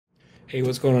Hey,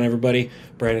 what's going on, everybody?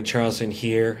 Brandon Charleston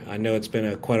here. I know it's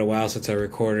been quite a while since I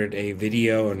recorded a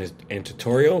video and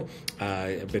tutorial.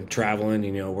 I've been traveling,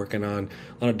 working on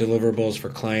a lot of deliverables for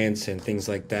clients and things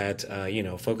like that,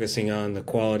 focusing on the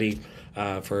quality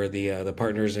for the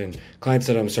partners and clients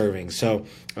that I'm serving.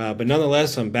 But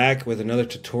nonetheless, I'm back with another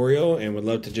tutorial and would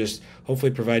love to just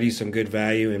hopefully provide you some good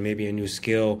value and maybe a new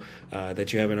skill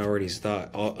that you haven't already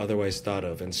otherwise thought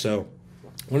of. And so,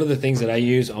 one of the things that I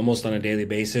use almost on a daily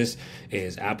basis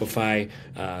is Apify.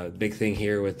 Big thing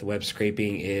here with web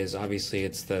scraping is obviously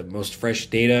it's the most fresh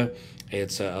data.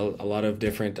 It's a lot of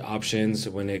different options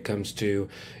when it comes to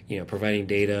providing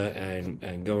data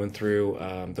and going through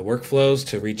the workflows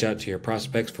to reach out to your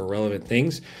prospects for relevant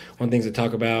things. One thing to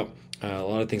talk about. A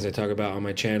lot of things I talk about on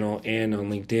my channel and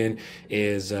on LinkedIn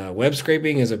is web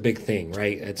scraping is a big thing,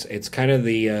 right? It's kind of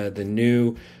the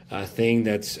new thing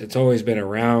it's always been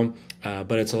around,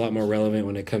 but it's a lot more relevant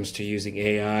when it comes to using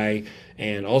AI.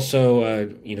 And also,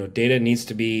 data needs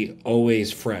to be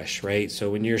always fresh, right? So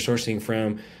when you're sourcing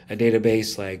from a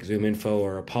database like ZoomInfo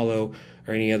or Apollo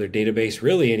or any other database,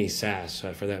 really any SaaS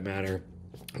for that matter,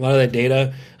 a lot of that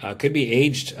data could be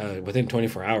aged within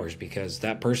 24 hours because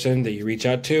that person that you reach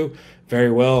out to very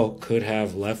well could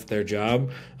have left their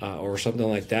job or something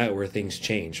like that where things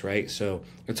change, right? So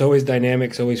it's always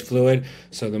dynamic, it's always fluid.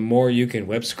 So the more you can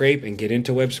web scrape and get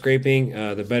into web scraping,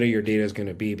 the better your data is going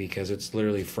to be because it's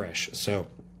literally fresh. So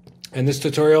in this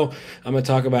tutorial, I'm going to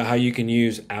talk about how you can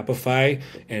use Apify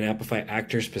and Apify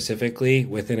Actors specifically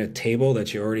within a table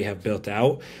that you already have built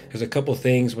out. There's a couple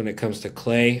things when it comes to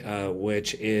Clay,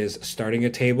 which is starting a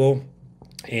table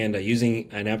and using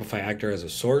an Apify Actor as a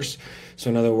source. So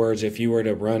in other words, if you were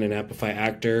to run an Apify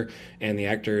Actor and the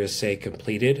actor is, say,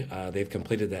 completed, they've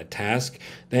completed that task,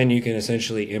 then you can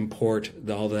essentially import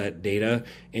all that data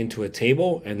into a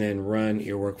table and then run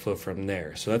your workflow from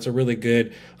there. So that's a really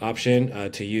good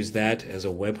option to use that as a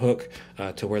webhook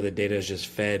to where the data is just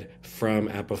fed from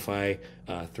Apify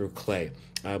through Clay.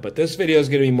 But this video is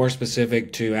going to be more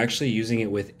specific to actually using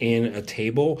it within a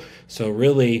table. So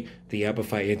really the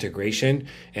Apify integration.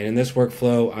 And in this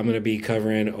workflow, I'm going to be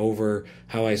covering over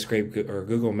how I scrape or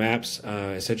Google Maps,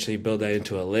 essentially build that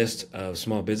into a list of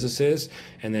small businesses.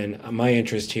 And then my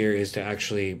interest here is to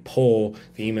actually pull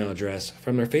the email address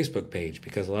from their Facebook page,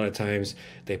 because a lot of times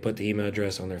they put the email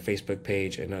address on their Facebook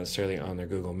page and not necessarily on their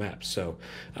Google Maps. So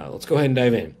let's go ahead and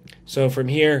dive in. So from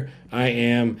here, I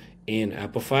am in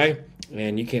Apify.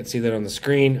 And you can't see that on the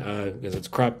screen because it's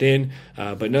cropped in.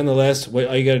 But nonetheless,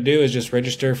 all you got to do is just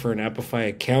register for an Apify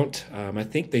account. I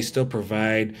think they still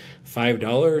provide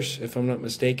 $5, if I'm not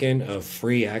mistaken, of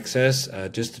free access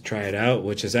just to try it out,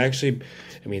 which is actually,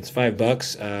 it's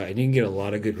 $5 and you can get a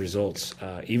lot of good results.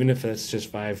 Even if that's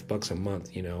just $5 a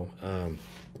month,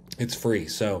 it's free.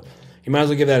 So you might as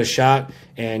well give that a shot.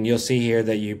 And you'll see here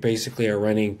that you basically are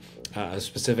running a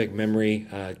specific memory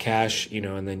cache,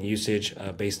 and then usage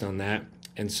based on that.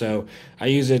 And so I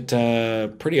use it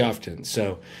pretty often.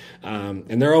 So,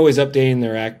 and they're always updating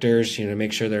their actors, to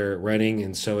make sure they're running.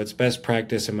 And so it's best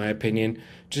practice, in my opinion,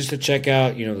 just to check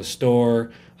out, the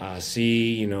store,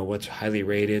 see, what's highly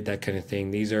rated, that kind of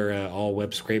thing. These are all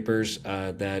web scrapers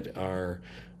that are,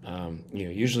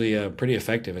 usually pretty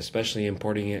effective, especially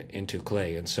importing it into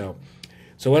Clay. And so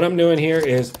what I'm doing here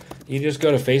is you just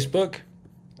go to Facebook.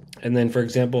 And then, for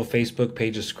example, Facebook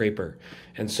Pages Scraper.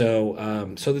 And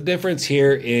so so the difference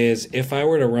here is if I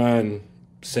were to run,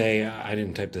 say, I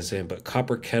didn't type this in, but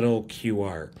Copper Kettle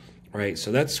QR, right?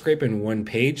 So that's scraping one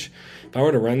page. If I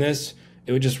were to run this,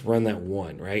 it would just run that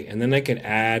one, right? And then I could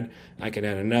add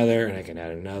another, and I can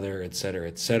add another, et cetera,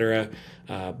 et cetera.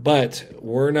 But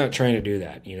we're not trying to do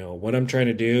that. What I'm trying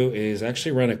to do is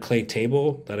actually run a Clay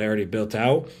table that I already built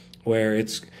out, where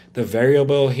it's the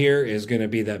variable here is going to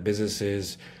be that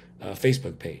business's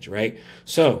Facebook page, right?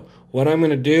 So what I'm going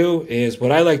to do is,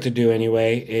 what I like to do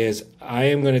anyway, is I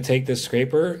am going to take this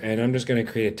scraper and I'm just going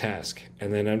to create a task.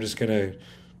 And then I'm just going to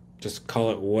just call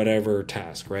it whatever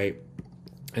task, right?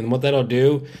 And what that'll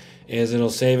do is it'll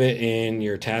save it in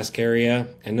your task area.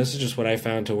 And this is just what I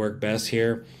found to work best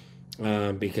here.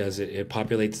 Because it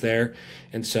populates there.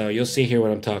 And so you'll see here what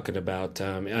I'm talking about.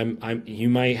 You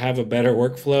might have a better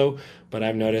workflow, but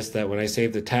I've noticed that when I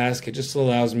save the task, it just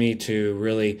allows me to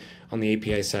really, on the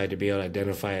API side, to be able to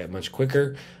identify it much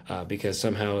quicker because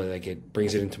somehow it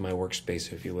brings it into my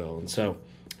workspace, if you will. And so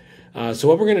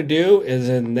what we're going to do is,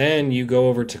 and then you go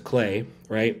over to Clay,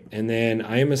 right? And then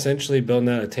I am essentially building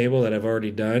out a table that I've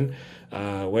already done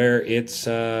where it's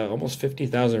almost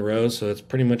 50,000 rows, so it's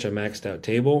pretty much a maxed out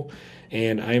table.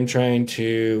 And I'm trying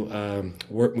to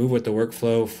move with the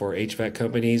workflow for HVAC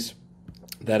companies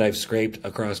that I've scraped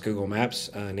across Google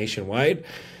Maps nationwide.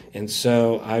 And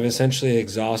so I've essentially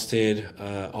exhausted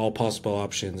all possible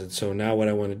options. And so now what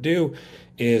I want to do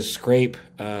is scrape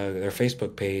their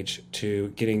Facebook page to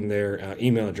getting their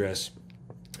email address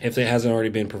if it hasn't already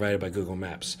been provided by Google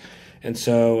Maps. And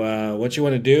so what you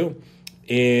want to do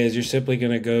is you're simply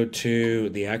going to go to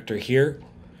the actor here,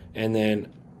 and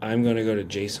then I'm going to go to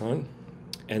JSON.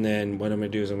 And then what I'm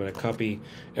going to do is I'm going to copy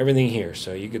everything here.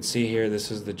 So you can see here,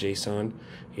 this is the JSON.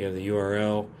 You have the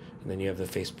URL, and then you have the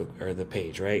Facebook or the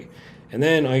page, right? And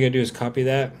then all you got to do is copy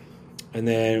that. And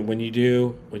then when you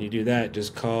do that,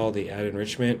 just call the add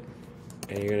enrichment,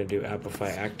 and you're going to do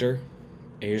Apify Actor,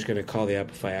 and you're just going to call the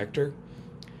Apify Actor.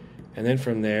 And then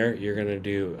from there, you're going to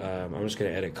do, I'm just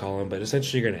going to edit column, but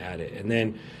essentially you're going to add it. And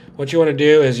then what you want to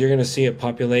do is you're going to see it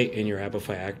populate in your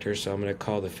Apify Actor. So I'm going to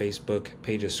call the Facebook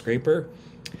pages scraper.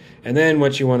 And then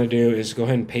what you want to do is go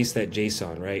ahead and paste that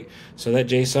JSON, right? So that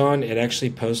JSON, it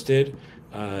actually posted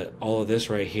all of this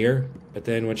right here. But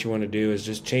then what you want to do is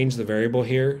just change the variable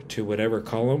here to whatever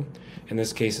column. In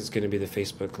this case, it's going to be the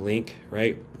Facebook link,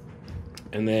 right?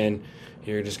 And then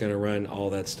you're just going to run all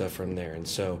that stuff from there. And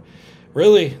so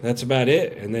really, that's about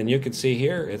it. And then you can see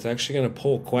here, it's actually going to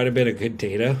pull quite a bit of good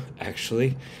data,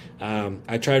 actually.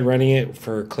 I tried running it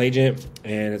for Claygent,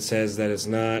 and it says that it's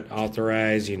not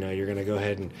authorized. You know, you're going to go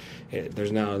ahead and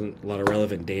there's not a lot of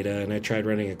relevant data. And I tried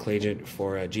running a Claygent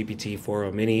for a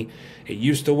GPT-4o Mini. It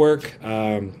used to work,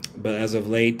 but as of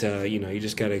late, you know, you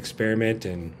just got to experiment.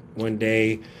 And one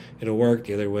day it'll work,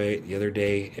 the other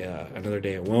day, another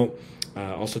day it won't.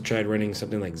 Also tried running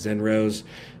something like Zenrose,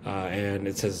 and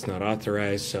it says it's not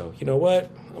authorized. So you know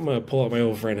what? I'm going to pull out my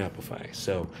old friend Apify.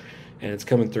 So, and it's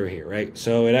coming through here, right?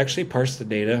 So it actually parsed the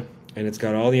data, and it's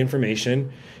got all the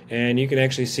information. And you can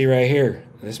actually see right here,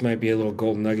 this might be a little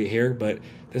golden nugget here, but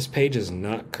this page is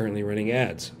not currently running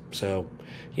ads. So,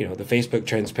 you know, the Facebook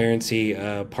transparency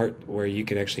part where you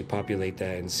can actually populate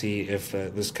that and see if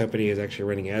this company is actually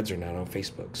running ads or not on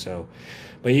Facebook. So,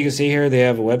 but you can see here they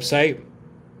have a website.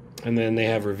 And then they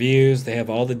have reviews. They have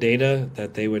all the data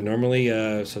that they would normally.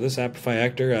 So this Apify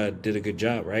Actor did a good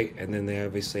job, right? And then they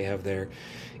obviously have their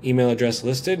email address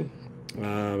listed.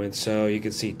 And so you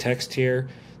can see text here.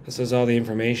 This is all the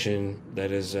information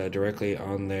that is directly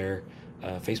on their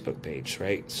Facebook page,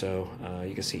 right? So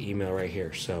you can see email right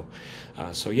here. So,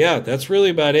 so yeah, that's really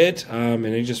about it. And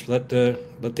you just let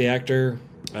the actor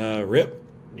rip.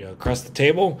 You know, across the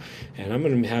table, and I'm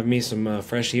going to have me some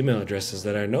fresh email addresses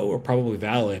that I know are probably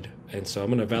valid, and so I'm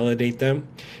going to validate them,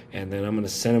 and then I'm going to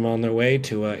send them on their way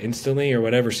to instantly or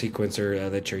whatever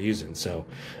sequencer that you're using. So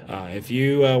if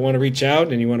you want to reach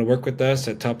out and you want to work with us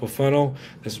at Top of Funnel,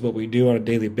 this is what we do on a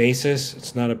daily basis.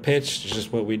 It's not a pitch, it's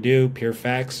just what we do, pure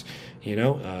facts. You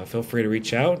know, feel free to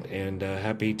reach out, and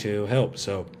happy to help.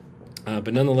 So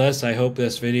but nonetheless, I hope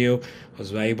this video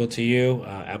was valuable to you.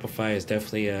 Apify is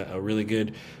definitely a really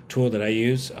good tool that I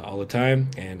use all the time,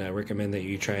 and I recommend that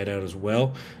you try it out as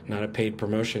well. Not a paid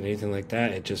promotion, anything like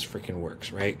that. It just freaking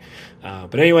works, right?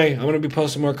 But anyway, I'm going to be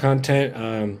posting more content,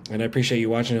 and I appreciate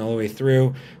you watching all the way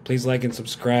through. Please like and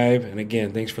subscribe. And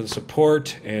again, thanks for the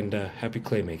support, and happy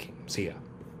clay making. See ya.